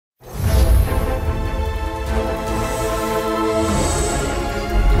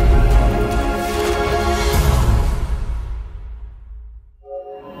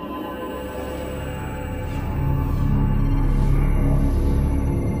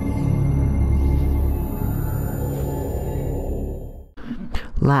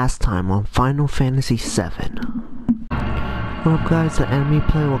Last time on Final Fantasy VII. What up guys, the Enemy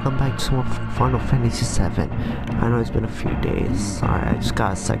Play, welcome back to some more Final Fantasy VII. I know it's been a few days, sorry, I just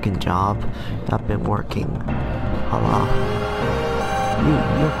got a second job. I've been working. Hello.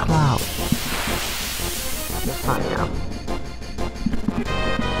 You're Cloud. Yes I am.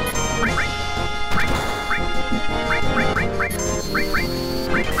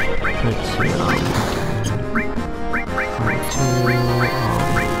 Let's see,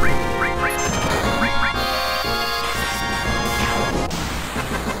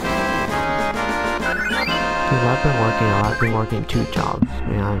 I've been working 2 jobs.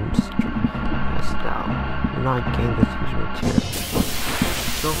 Man, I'm stressed out. I'm not getting this huge material.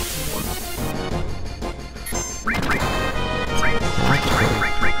 So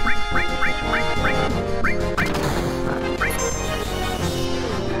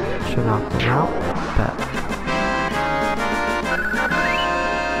should knock them out. Bet.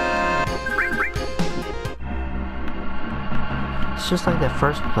 It's just like that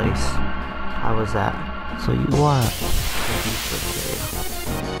first place I was at. So you are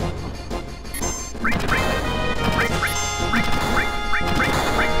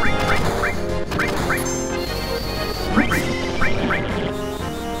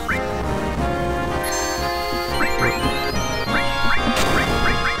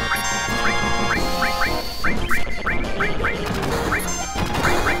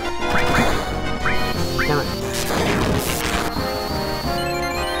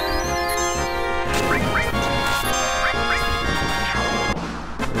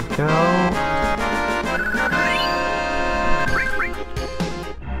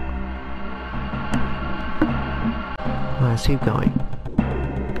let's keep going.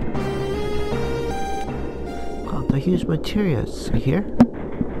 Oh, the huge materials here.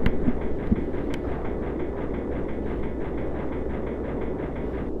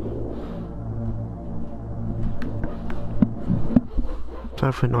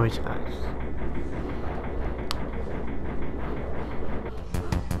 Sorry for noise, guys.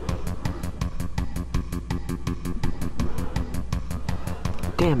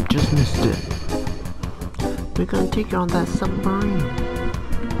 Damn, just missed it. We're gonna take you on that submarine.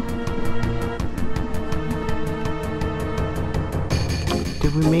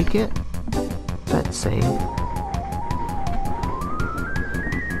 Did we make it? Let's say.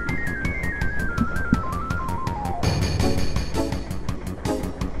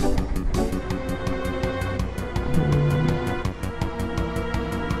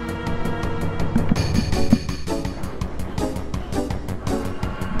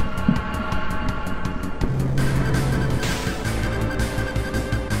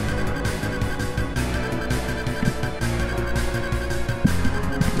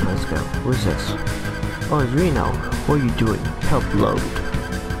 Who's this? Oh, it's Reno. What are you doing? Help load.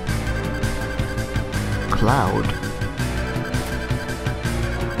 Cloud?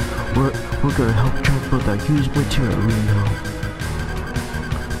 We're gonna help transport that huge material, Reno.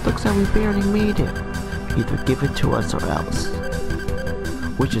 Looks like we barely made it. Either give it to us or else.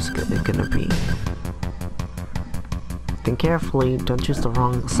 Which is it gonna be? Think carefully, don't choose the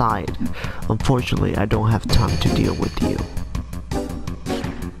wrong side. Unfortunately, I don't have time to deal with you.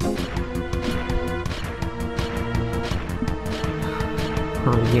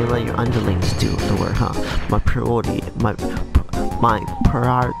 Oh, you let your underlings do the work, huh?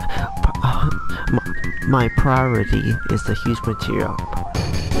 My priority is the huge material.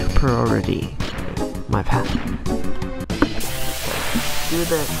 Priority. My path. Do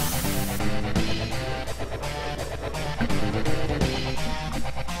this.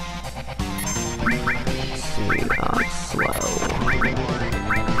 Let's see, slow.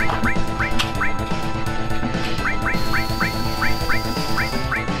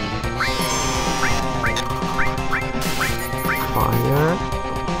 Fire.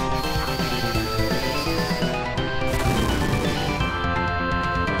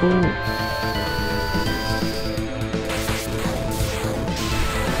 Ooh.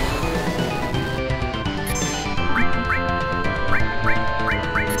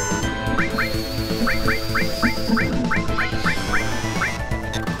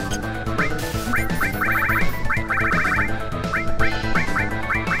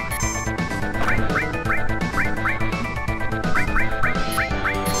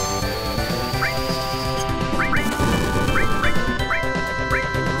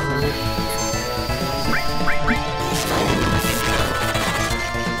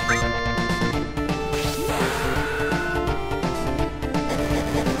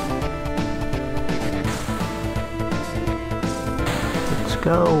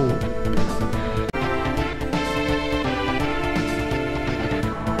 go.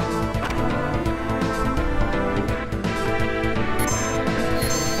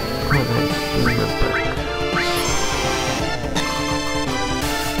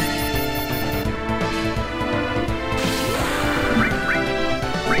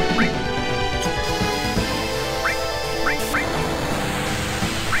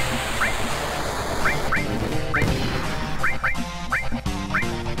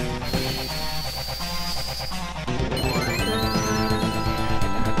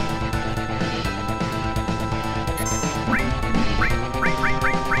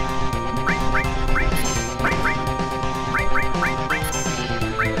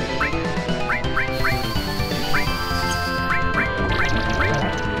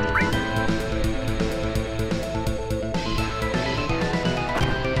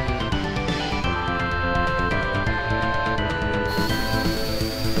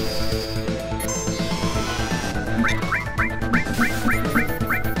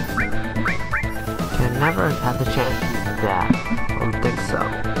 never had the chance to do that. I don't think so.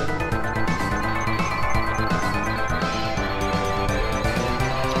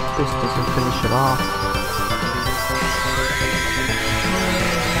 This doesn't finish it off.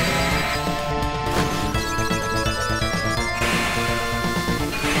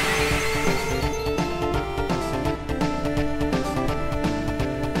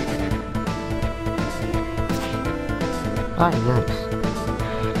 Ah, nice.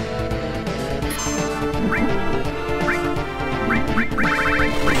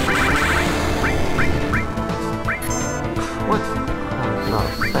 What? That's not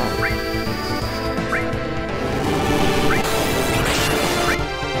fair.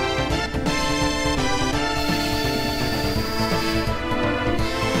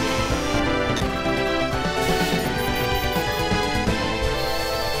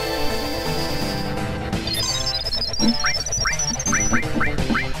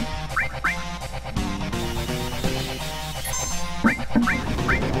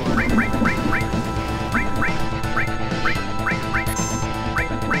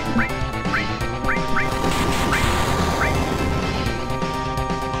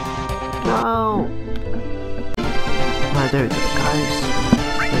 No! Alright, there we go, guys.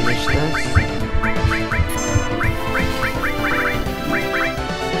 Finish this.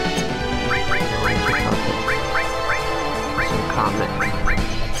 Some comments.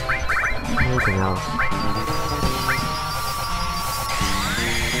 Anything else?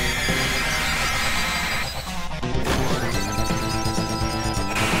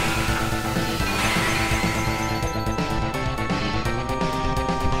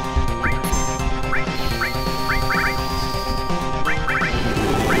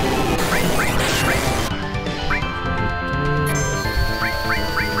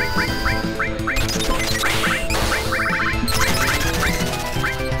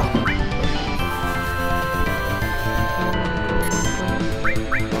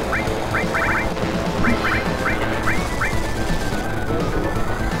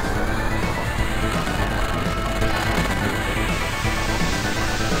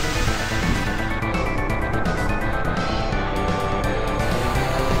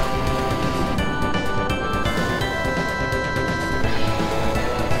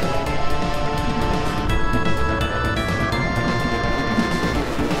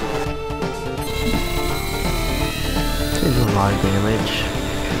 This is a lot of damage.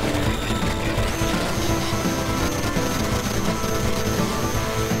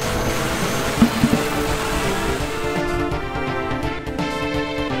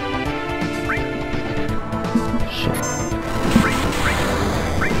 Shit.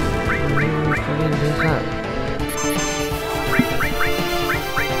 What fucking is that?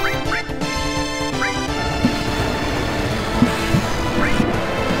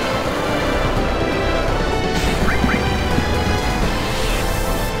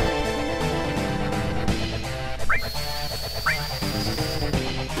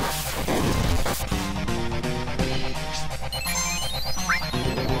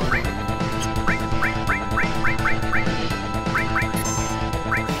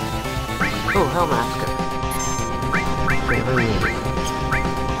 Oh, Hellmaster. Favorite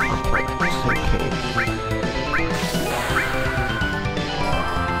suitcase.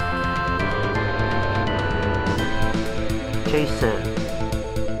 Jason.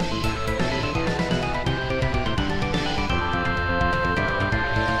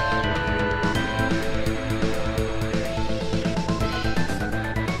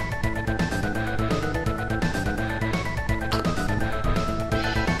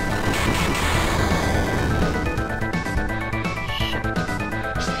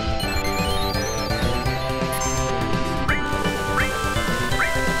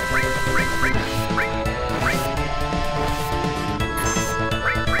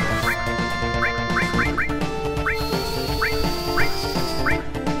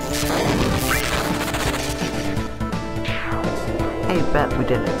 Hey, bet we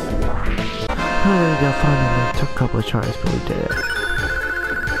did it. Oh, there we go, finally. It took a couple of tries, but we did it.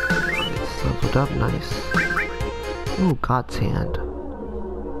 It's leveled up, nice. Ooh, God's hand.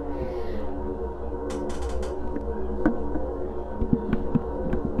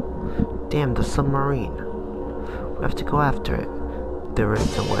 Damn, the submarine. We have to go after it. There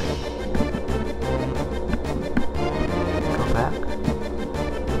is a way. Go back.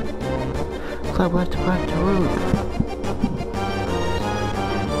 Looks like we have to go after Ruth.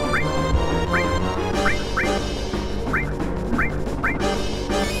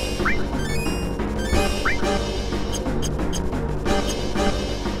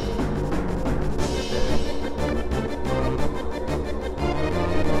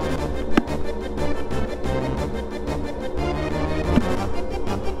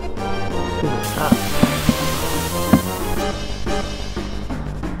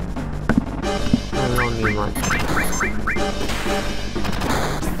 don't need much.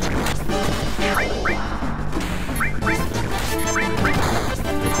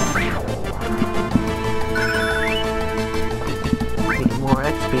 Need more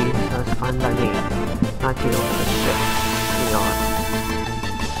XP, so it's fine by me. Not you, but shit. We are.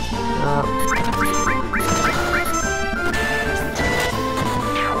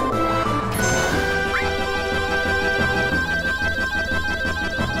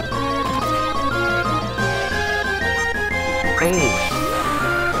 Hey!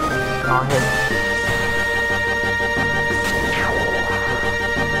 I'll hit.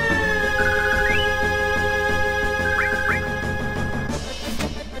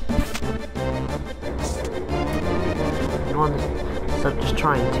 So just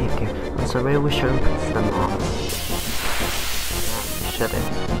try and take it. So maybe we shouldn't piss them off. Yeah, we shouldn't.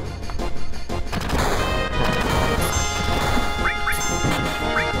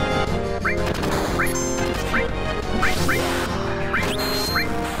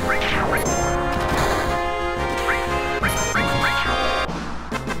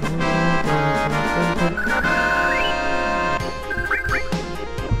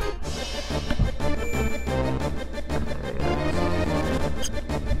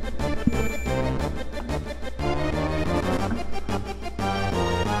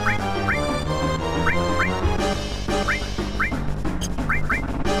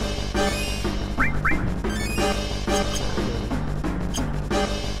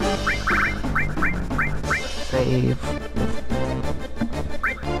 Save.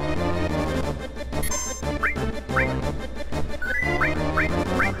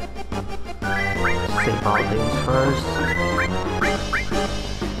 Save all these first.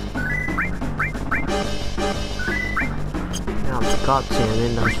 Now the godsend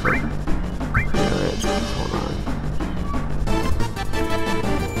in those for pirates. Hold on.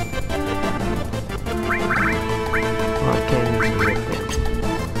 Well, I can't use it with him.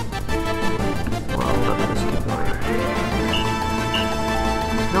 Well, let's keep going.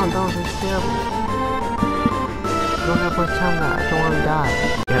 No, don't, it's terrible. Don't have much time now, I don't want to die.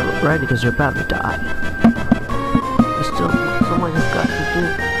 Yeah, ready, because you're about to die. There's still so much I've got to do.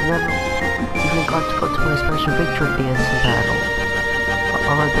 I never even got to go to my special victory dance in battle.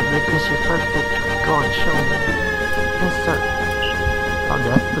 Alright, then make this your first victory. Go on, show me. Yes, sir. Oh,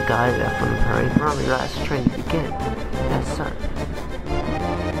 that's the guy that from the parade. Run your ass train to begin. Yes, sir.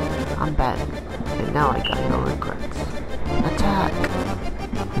 I'm back. And now I got no regrets. Attack!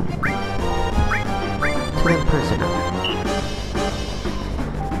 To the prisoner.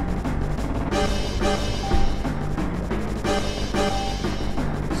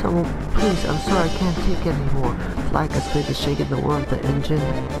 Someone, please, I'm sorry, I can't take it anymore. Flag has played the shake in the world, the engine.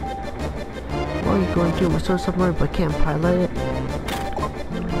 What are you going to do? Restore submarine, but can't pilot it?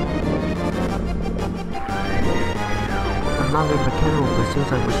 I'm not very mechanical, but it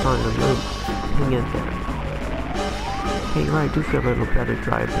seems like we're starting to move. Hang in there. Hey, right, I do feel a little better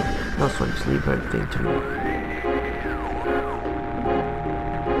driving. Also, just leave everything to me.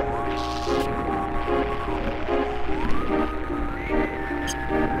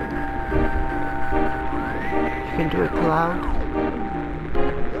 You can do it, Cloud.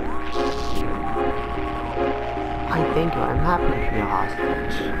 I thank you. I'm happy to be a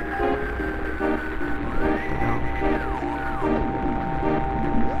hostage.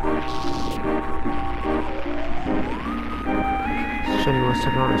 Shinra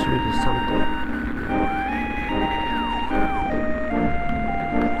Sonora is really something.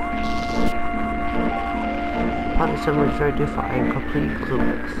 Upon assembly is very different. I am completely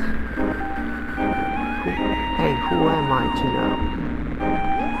clueless. Hey, who am I to know?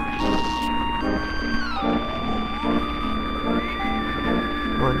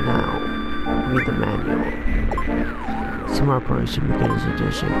 Well, now, read the manual. Some operation begins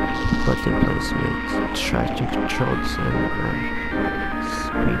edition, button placement, distraction controls, and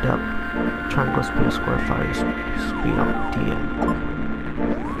speed up, triangle speed, square fire, speed up, DM.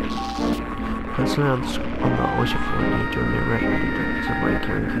 Constantly on the ocean floor, need to remain ready. Submarine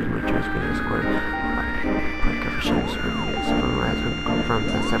carrying huge materials being square. Like efficient experience, Sonora has been confirmed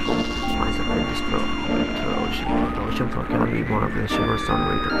that several mines have been destroyed to the ocean. The ocean floor cannot be one of the Shinra Sun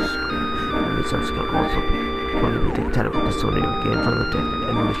Raiders. Enemy subs can also be going to be detected with the Sony again from the deck.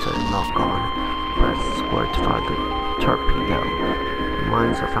 Enemy set and lock on. Press square to target the torpedo. The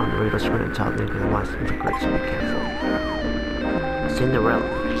mines are found in the radar screen and tell them the mines integrate, so be careful. Cinderella.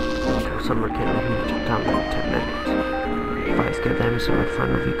 Submarine can be down in 10 minutes. If I escape the emission in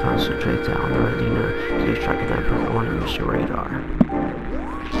front of you, concentrate on the arena to lose track of them, but I want to use your radar.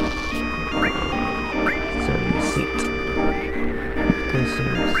 So in the seat. This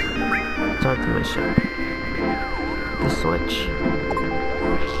is start the mission. The switch.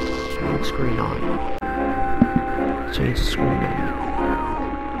 Main screen on. Change the screen name.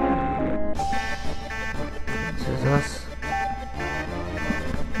 This is us.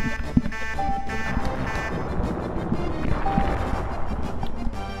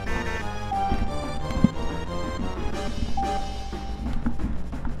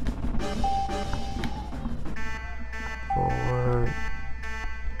 Forward.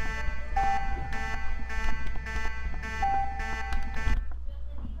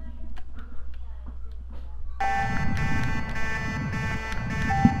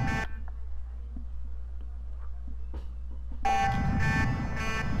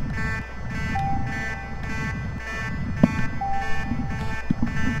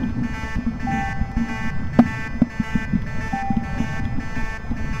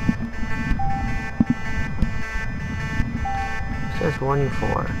 Says warning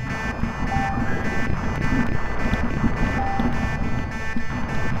 4.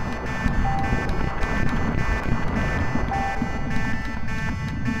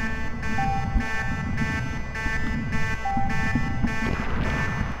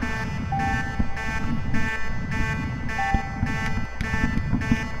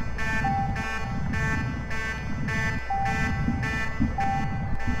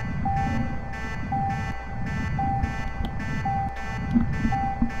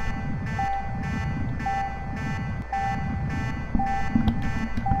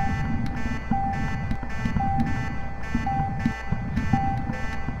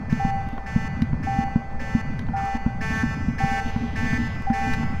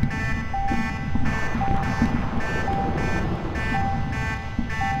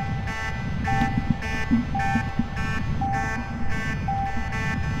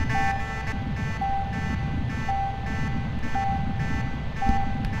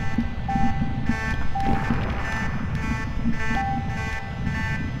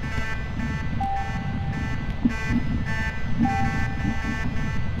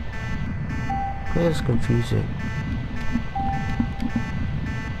 It's confusing.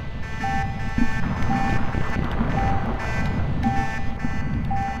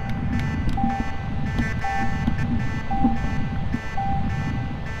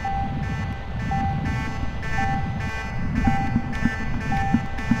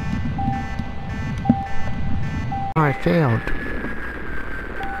 Oh, I failed.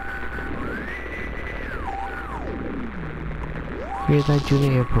 Here's that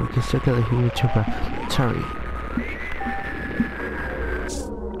junior airport. We can still get a huge chopper. Let's hurry.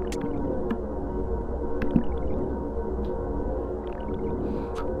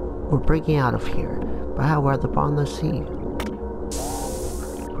 We're breaking out of here, but how we're at the bottom of the sea.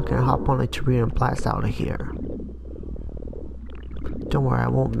 We're gonna hop on a torpedo and blast out of here. Don't worry, I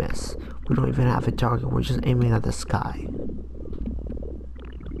won't miss. We don't even have a target, we're just aiming at the sky.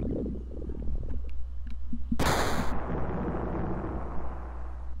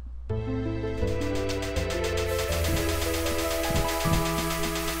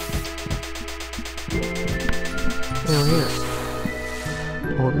 Here.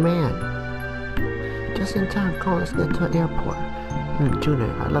 Old man. Just in time, come on, let's get to the airport.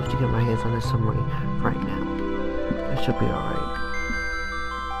 Junior, I'd love to get my hands on this submarine right now. It should be alright.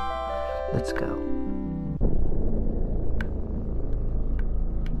 Let's go.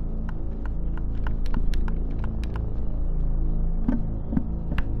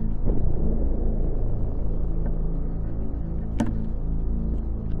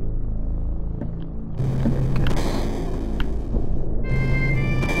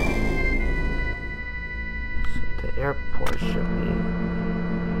 Airport should be.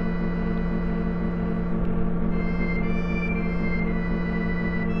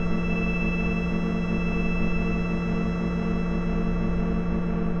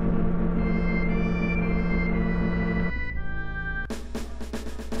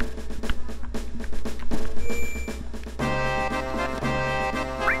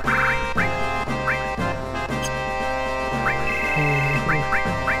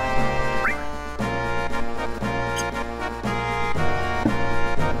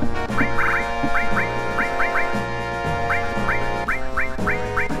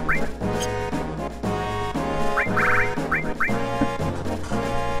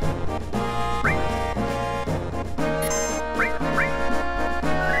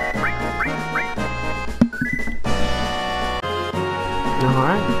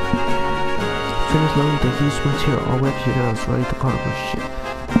 Alright. Finish loading the used material. All we have to do now is ready the cargo ship.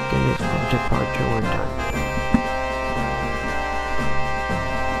 Getting this from departure, we're done.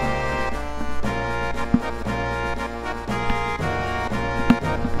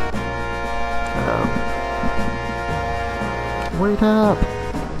 wait up!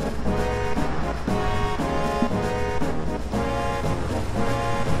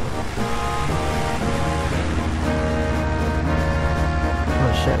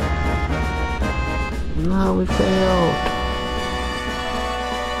 Oh shit. No, we failed!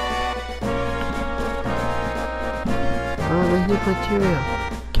 Oh, the new material.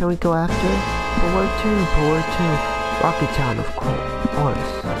 Can we go after? But where to? Rocket Town, of course.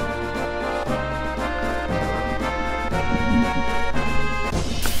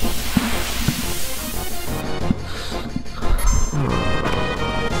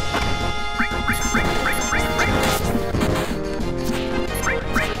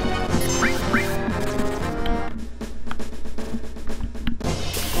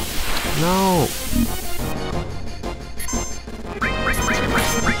 No!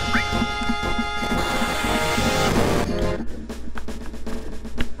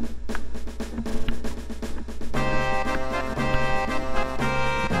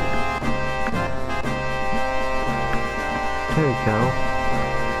 There we go.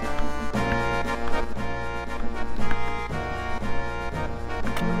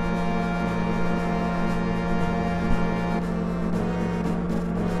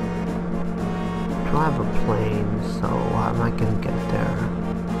 I have a plane, so how am I gonna get there?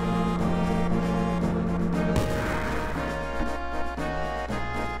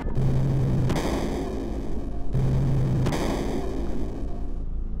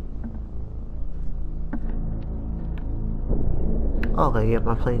 Okay, yeah,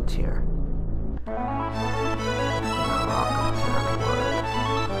 my plane's here.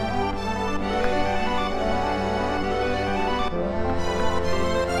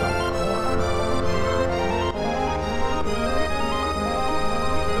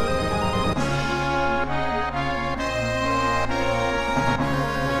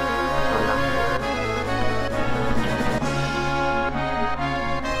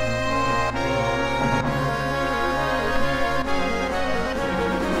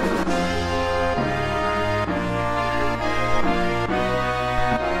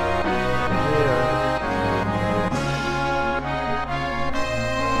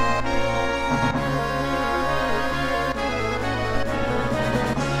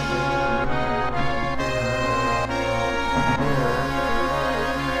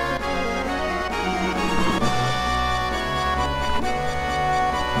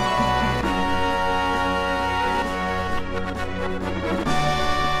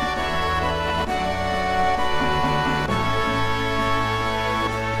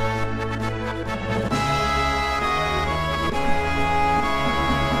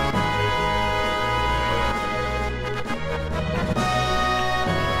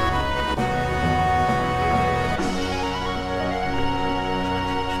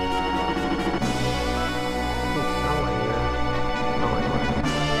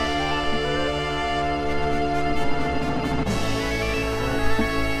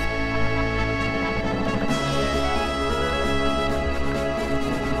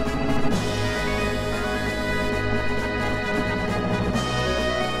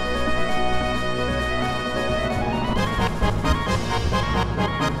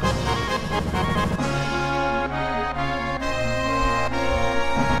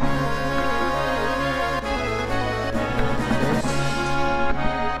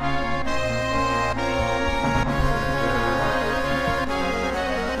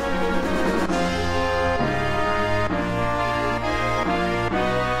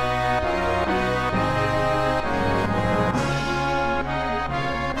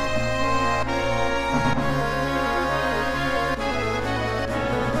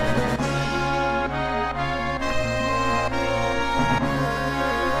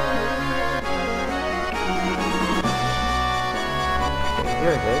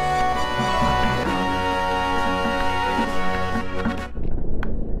 Here it is.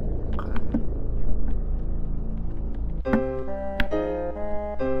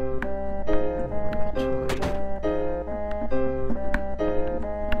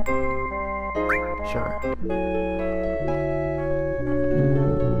 Sure.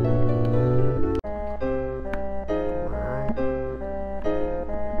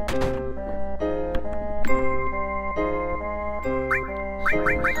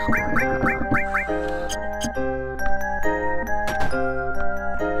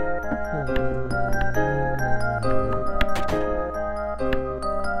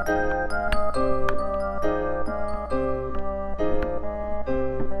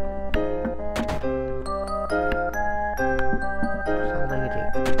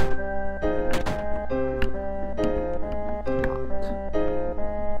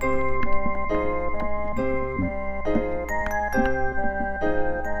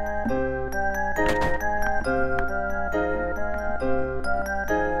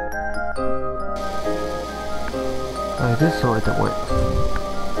 this sword that works.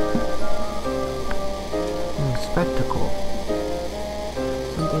 Spectacle.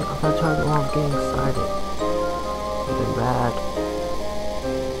 Something if I try to I'm getting excited. Something bad.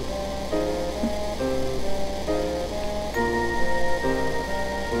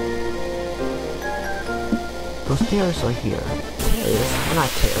 Those stairs are here. They're not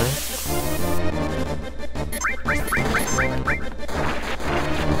terrorists.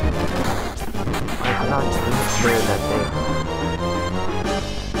 I'm not sure that thing.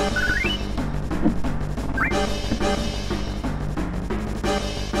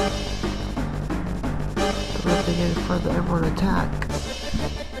 If they get further, everyone attack.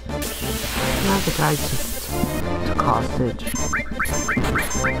 Now the guy just took hostage.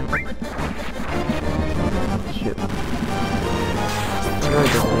 Shoot. I'm really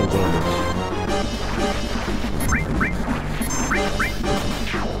doing any damage.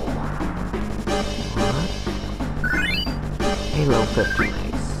 What? Halo 50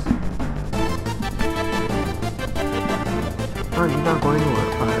 nice. Oh, you're not going anywhere.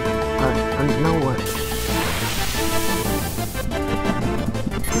 No way.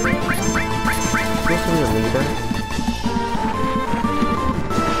 Supposed to be a leader?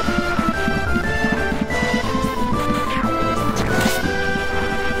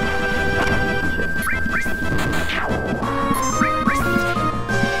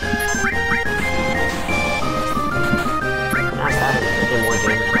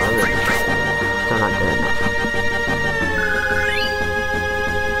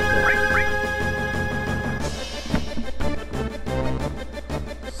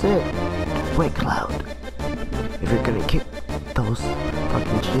 Wait, Cloud. If you're gonna kick those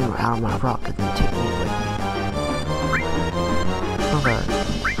fucking children out of my rocket, then take me with you. Okay.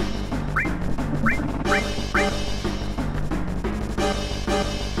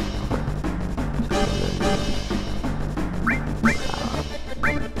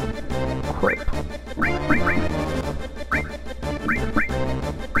 Equip.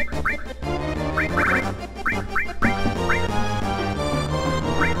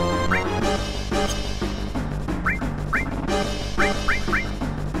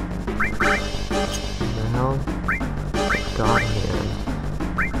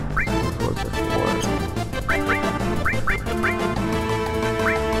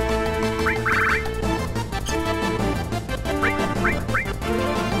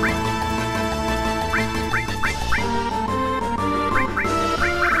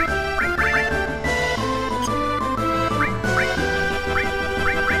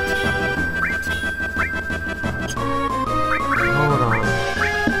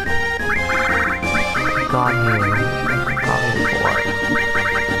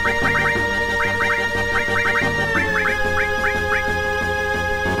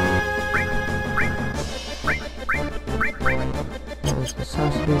 This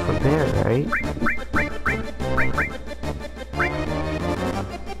has to be for Bear, right?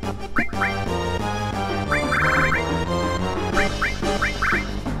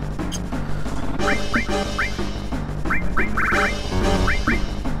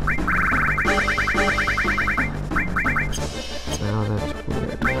 Oh, that's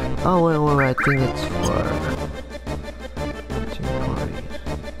weird. Oh, wait, I think it's for two parties.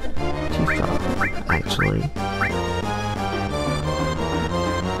 Tifa, actually.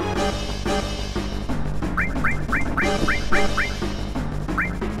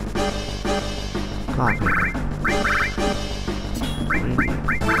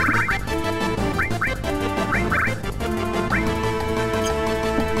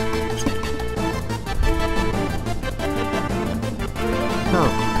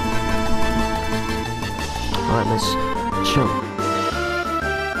 Alright, let's chill.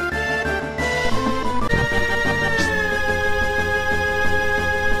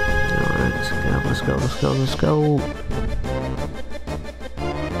 Alright, let's go.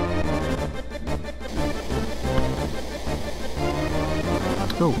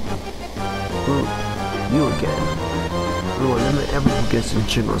 Oh, you again. We will limit everyone who gets in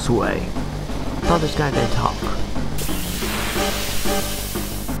Shinra's way. I thought this guy didn't talk.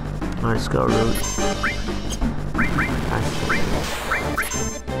 Alright, let's go, Root.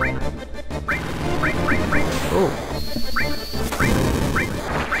 Oh.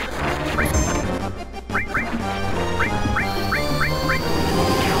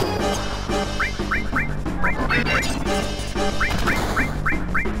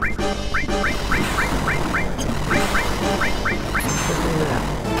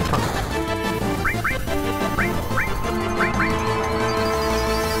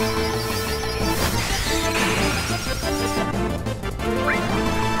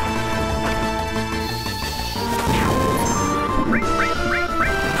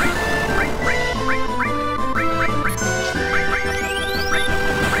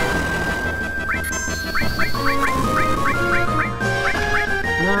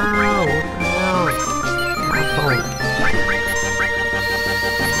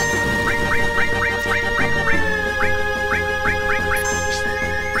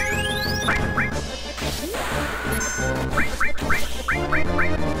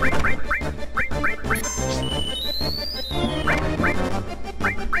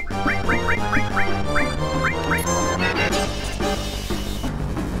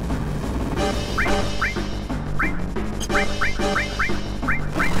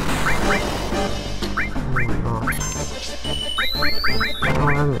 Oh,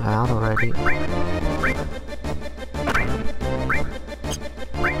 I'm out already.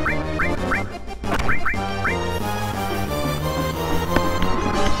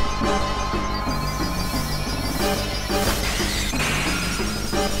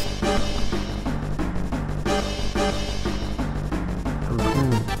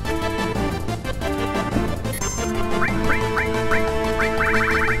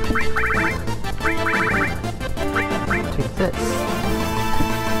 Take this.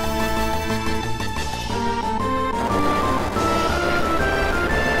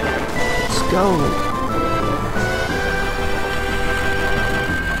 Let's go.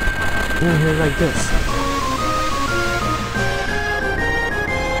 In here like this.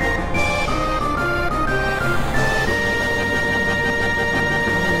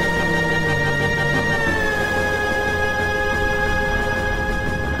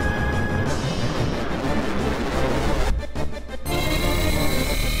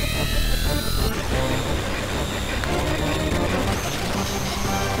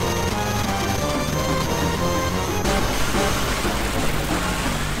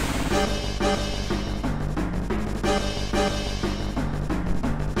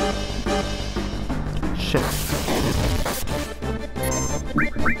 Shit.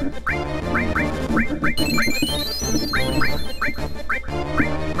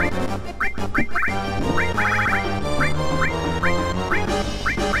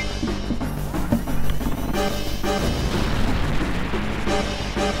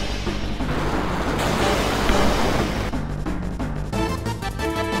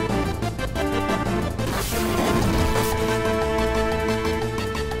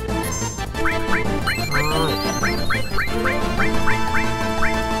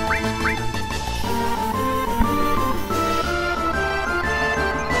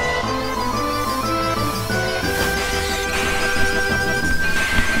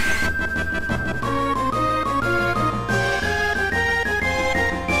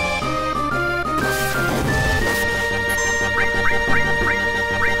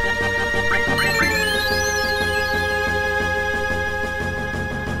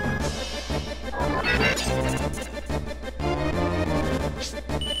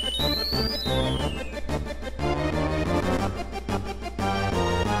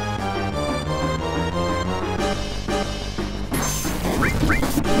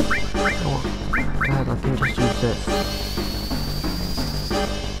 God, I can just use this.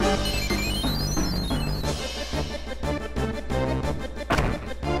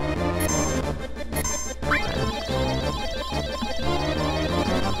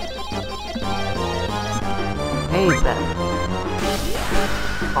 Hey, Ben.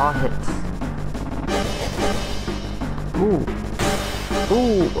 All hits. Ooh.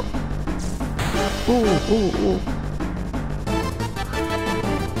 Ooh. Ooh, ooh, ooh.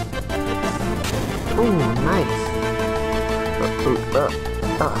 Ooh, nice.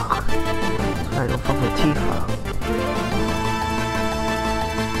 Sorry, don't fuck with Tifa.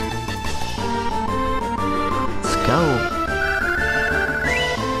 Let's go.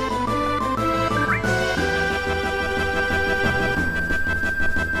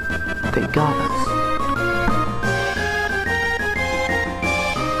 They got us.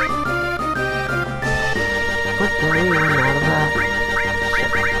 What the hell? Run out of that?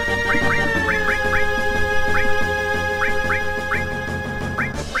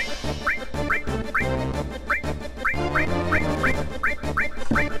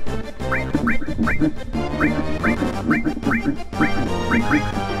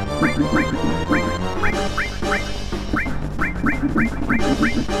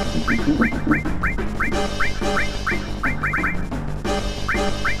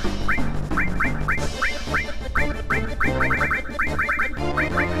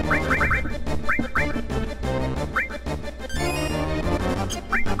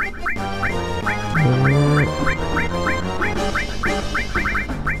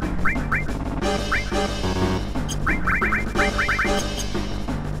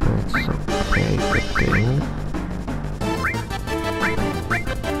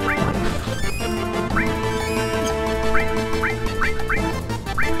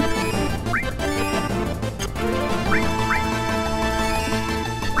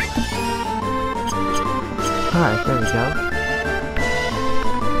 Alright, there we go.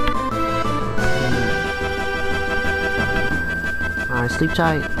 Alright, sleep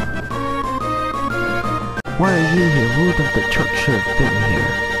tight. Why are you here? Who of the Turk should have been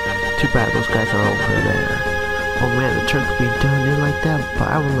here? Too bad those guys are over there. Oh man, the Turk would be doing it like that, but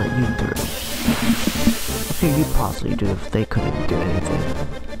I will let you through. What could you possibly do if they couldn't do anything?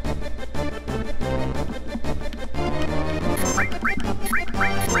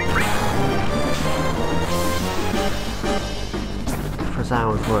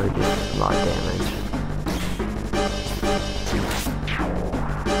 now we've already did a lot of damage.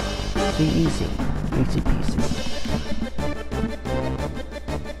 See, easy. Easy peasy.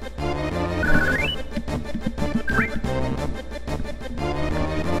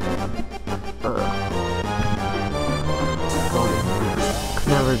 Could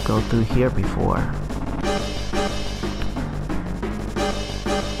never go through here before.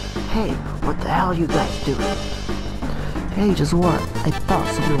 Hey, what the hell are you guys doing? Hey, just what? I thought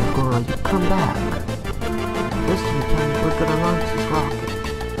something was going on. You come back. Listen, we're gonna launch this rocket.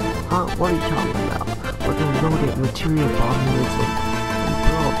 Huh? What are you talking about? We're gonna load it material bombs and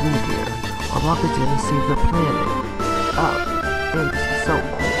blow up nuclear. Our rocket's gonna save the planet. It's so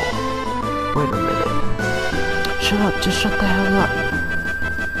cool. Wait a minute. Shut up, just shut the hell up.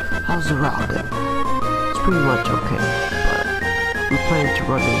 How's the rocket? It's pretty much okay, but we plan to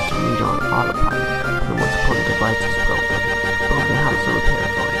run into meet on autopilot, and once the important device is broken, how's the repair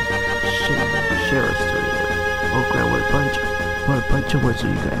going? Sheriff's doing it. Oh great, what a bunch of words are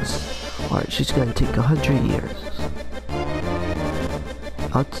you guys. Alright, she's gonna take 100 years.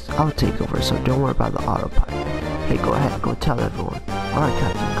 I'll take over, so don't worry about the autopilot. Hey, go ahead, go tell everyone. Alright,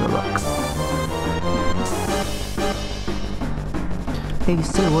 Captain, good luck. Hey,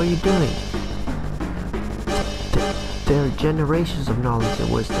 Sid, what are you doing? There are generations of knowledge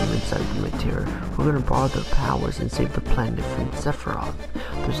and wisdom inside the material. We're gonna borrow their powers and save the planet from Sephiroth.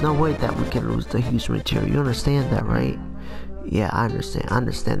 There's no way that we can lose the huge material. You understand that, right? Yeah, I understand. I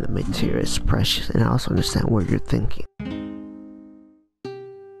understand the material is precious, and I also understand what you're thinking.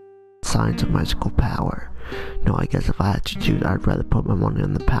 Science of magical power. No, I guess if I had to choose, I'd rather put my money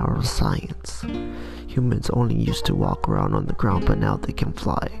on the power of science. Humans only used to walk around on the ground, but now they can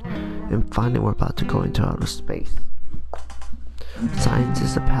fly. And finally, we're about to go into outer space. Science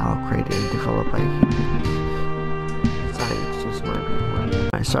is the power created and developed by humans. Science just might be one.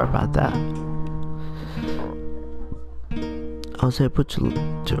 Alright, sorry about that. I was able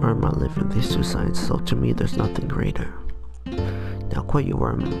to earn my living with these two sciences, so to me there's nothing greater. Now quit your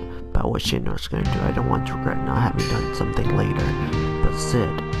worrying about what Shinra's gonna do. I don't want to regret not having done something later. But Sid,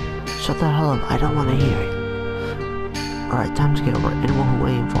 shut the hell up, I don't want to hear it. Alright, time to get over. Anyone who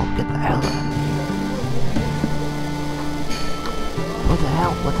ain't involved, get the hell out of here. What the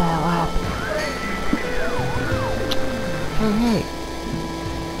hell? What the hell happened? Hey.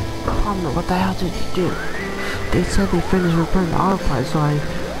 Palmer, what the hell did you do? They said they finished repairing the autopilot, so I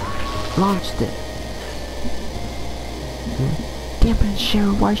launched it. Damn it,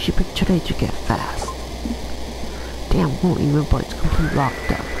 Sharon, why she picked today to get fast? Damn, won't even, but it's completely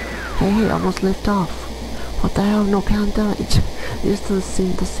locked up. Hey, almost lift off. What the hell? No countdown. It still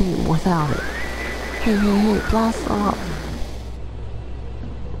seems the same without it. Hey, blast off.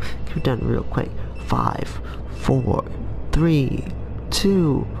 We're done real quick. 5, 4, 3,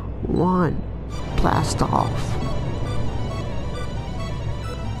 2, 1. Blast off.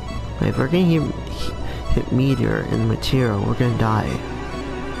 Wait, if we're gonna hit meteor in the material, we're gonna die.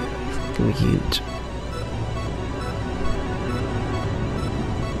 It's gonna be huge.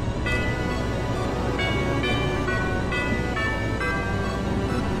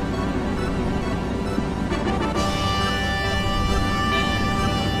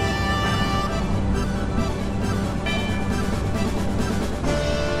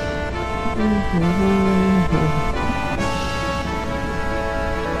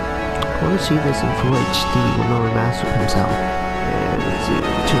 I want to see this in full HD when the remaster comes out in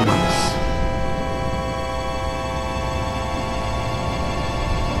 2 months.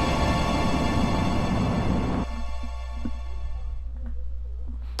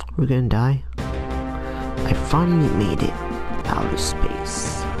 We're gonna die? I finally made it out of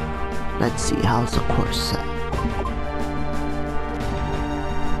space. Let's see, how's the course set?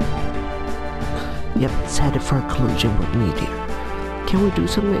 Yep, it's headed for a collision with meteor. Can we do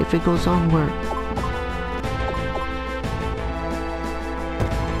something if it goes onward?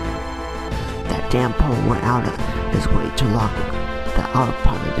 That damn pole went out of his way to lock it. The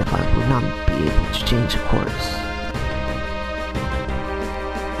autopilot device will not be able to change the course.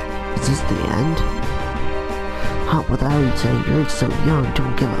 Is this the end? Huh, what I would say, you're so young,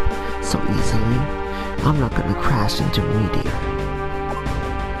 don't give up so easily. I'm not gonna crash into a meteor.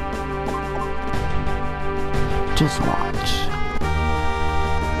 Just watch.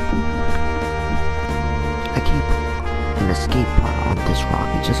 I keep an escape pod on this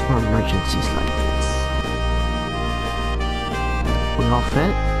rocket just for emergencies like this. We all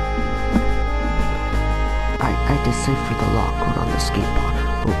fit? I deciphered the lock code on the escape pod.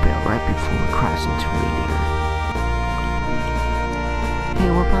 We'll be out right before we crash into a meteor. Hey,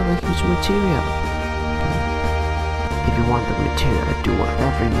 what about the huge material? If you want the material to do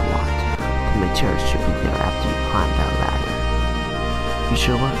whatever you want, the material should be there after you climb that ladder. You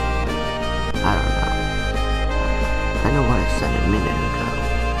sure? I don't know. I know what I said a minute ago.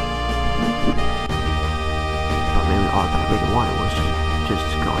 But maybe all that I really wanted was just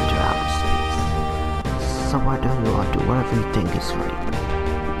to go into outer space. So why don't you all do whatever you think is right?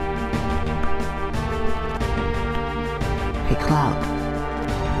 Hey Cloud,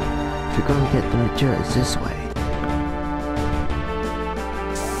 if you're gonna get the materials this way,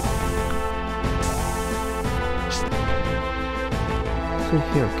 so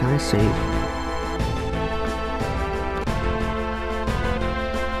here, can I save?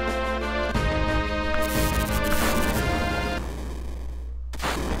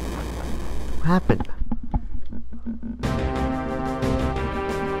 What happened?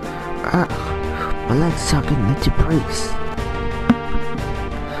 My legs sucking into brace.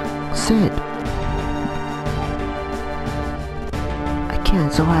 Sid! I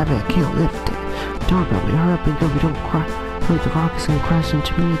can't, so heavy, I can't lift it. Don't help me, hurry up and go, we don't cry. Hurry, the rock is gonna crash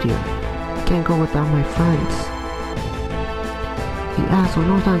into meteor. I can't go without my friends. You asshole,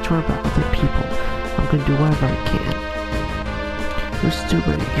 no time to worry about other people. I'm gonna do whatever I can. You're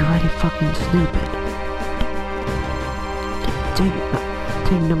stupid, you're already fucking stupid.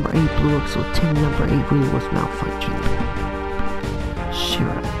 Tank number 8 blew up, so tank number 8 really was malfunctioning.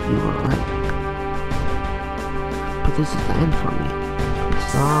 Shira, you were right. But this is the end for me.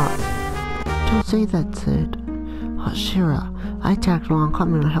 It's not. Don't say that, Sid. Oh, Shira, I tagged along,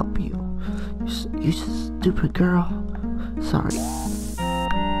 coming to help you. You stupid girl. Sorry.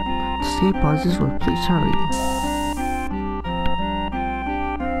 Escape pods this way, please hurry.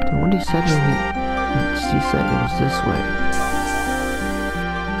 Then what he said when she said it was this way.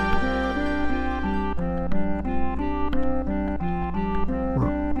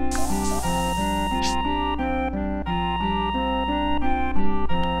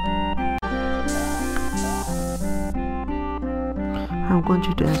 I'm going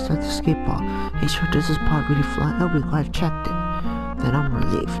to test that escape pod. Hey, sure, does this pod really fly? I'll be glad I checked it. Then I'm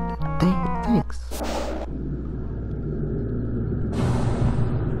relieved. Thanks.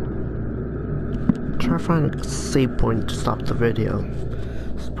 Try to find a save point to stop the video.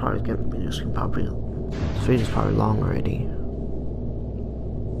 This video's probably long already.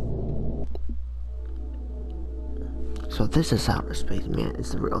 So this is outer space, man.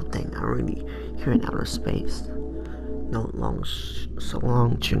 It's the real thing. I'm really here in outer space. So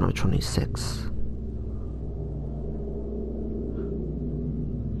long, Juno 26.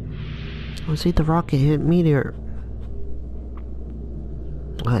 Oh, see the rocket hit meteor.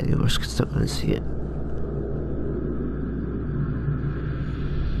 Okay, we're still gonna see it.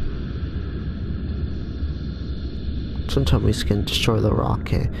 Sometimes we can destroy the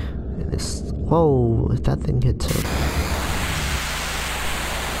rocket. And it's, whoa, if that thing hits it.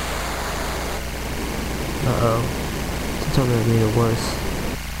 Uh-oh. Sometimes that made it worse.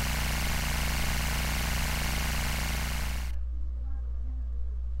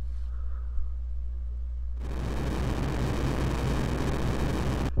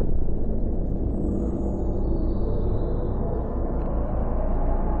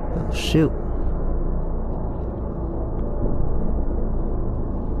 Oh, shoot.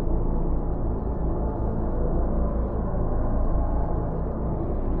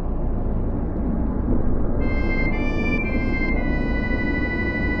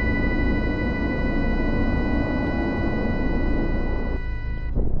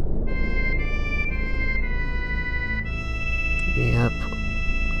 Yep,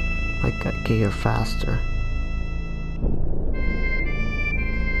 I got get here faster.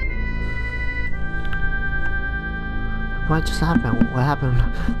 What just happened? What happened?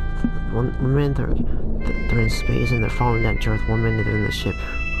 One minute they're in space and they're falling down to Earth. 1 minute they're in the ship.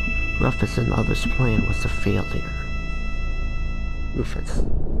 Rufus and the others' plan was a failure. Rufus.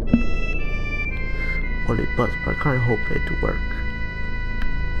 Well, it was, but I kind of hoped it'd work.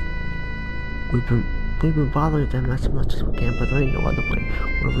 We've been bothering them as much as we can, but there ain't no other way.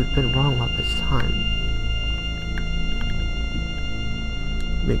 Where we've been wrong all this time.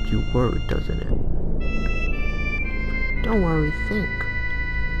 Make you worried, doesn't it? Don't worry, think.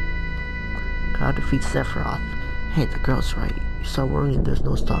 Gotta defeat Sephiroth. Hey, the girl's right. You start worrying, there's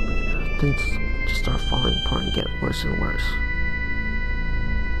no stopping. Things just start falling apart and get worse and worse.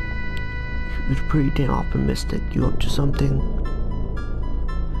 You're pretty damn optimistic. You up to something?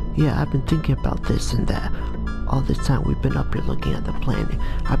 Yeah, I've been thinking about this and that. All this time we've been up here looking at the planet.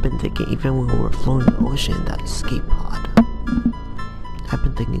 I've been thinking even when we were floating in the ocean in that escape pod. I've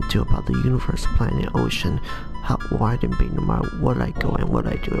been thinking too about the universe, planet, ocean, how wide and big, no matter what I go and what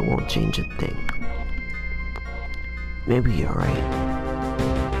I do, it won't change a thing. maybe you're right.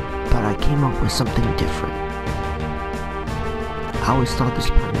 But I came up with something different. I always thought this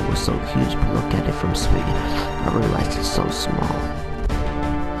planet was so huge, but look at it from space, I realized it's so small.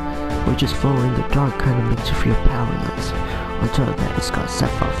 We're just floating in the dark, kinda makes you feel powerless. Until that, it's got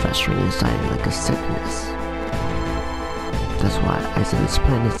Sephiroth festering inside like a sickness. That's why I said this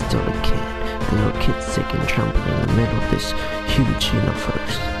planet's still a kid. A little kid sick and trembling in the middle of this huge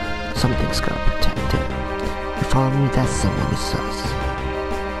universe. Something's gotta protect it. You follow me? That's someone is sus.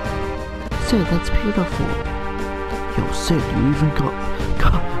 Sid, that's beautiful. Yo, Sid, you even got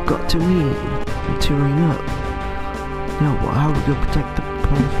to me. I'm tearing up. Now, how are we gonna protect the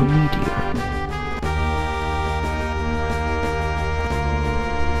planet from meteor?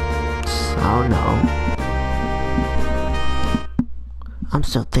 I don't know. I'm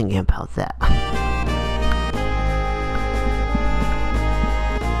still thinking about that. Huh?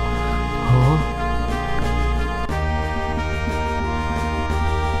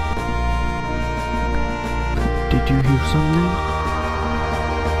 Did you hear something?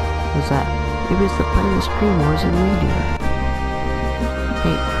 What's that? Maybe it's the planet scream or is it meteor?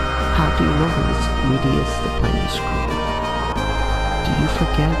 Hey, how do you know that this meteor is the planet scream? Did you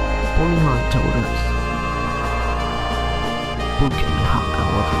forget? Ponyhan told us. Buken Haka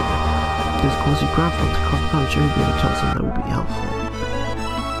over there. This cozy graph from the Cosmicon sure you're gonna tell something that would be helpful.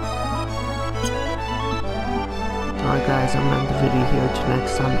 Alright guys, I'm gonna end the video here. Till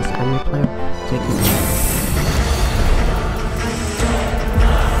next time, this anime player. Take care.